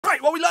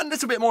Right, well, we learned a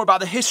little bit more about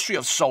the history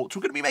of salt.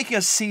 We're going to be making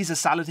a Caesar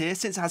salad here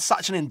since it has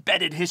such an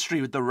embedded history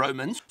with the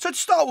Romans. So to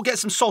start, we'll get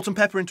some salt and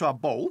pepper into our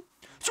bowl.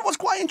 So what's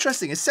quite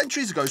interesting is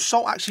centuries ago,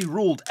 salt actually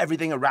ruled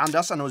everything around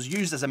us and was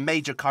used as a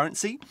major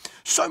currency.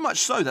 So much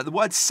so that the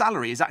word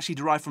salary is actually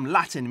derived from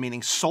Latin,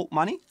 meaning salt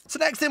money. So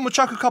next thing, we'll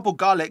chuck a couple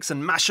garlics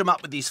and mash them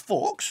up with these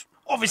forks.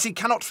 Obviously,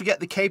 cannot forget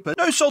the caper.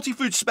 No salty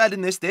food spared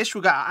in this dish.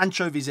 We'll get our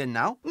anchovies in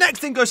now. Next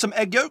thing goes some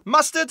egg yolk,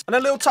 mustard, and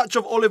a little touch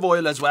of olive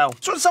oil as well.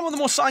 So on some of the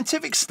more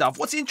scientific stuff,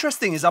 what's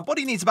interesting is our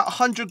body needs about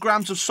 100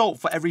 grams of salt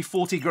for every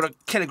 40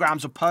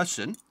 kilograms of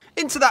person.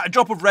 Into that, a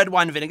drop of red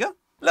wine vinegar,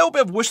 a little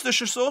bit of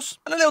Worcestershire sauce,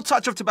 and a little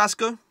touch of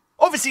Tabasco.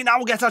 Obviously, now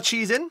we'll get our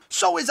cheese in.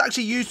 Salt is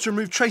actually used to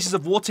remove traces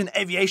of water and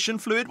aviation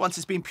fluid once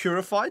it's been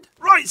purified.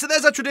 Right, so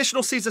there's our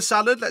traditional Caesar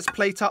salad. Let's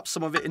plate up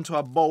some of it into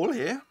our bowl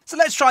here. So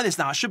let's try this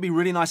now. It should be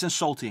really nice and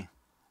salty.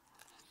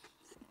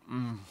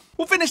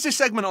 We'll finish this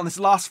segment on this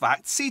last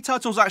fact. Sea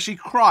turtles actually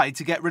cry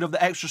to get rid of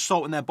the extra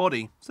salt in their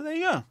body. So there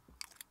you go.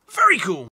 Very cool.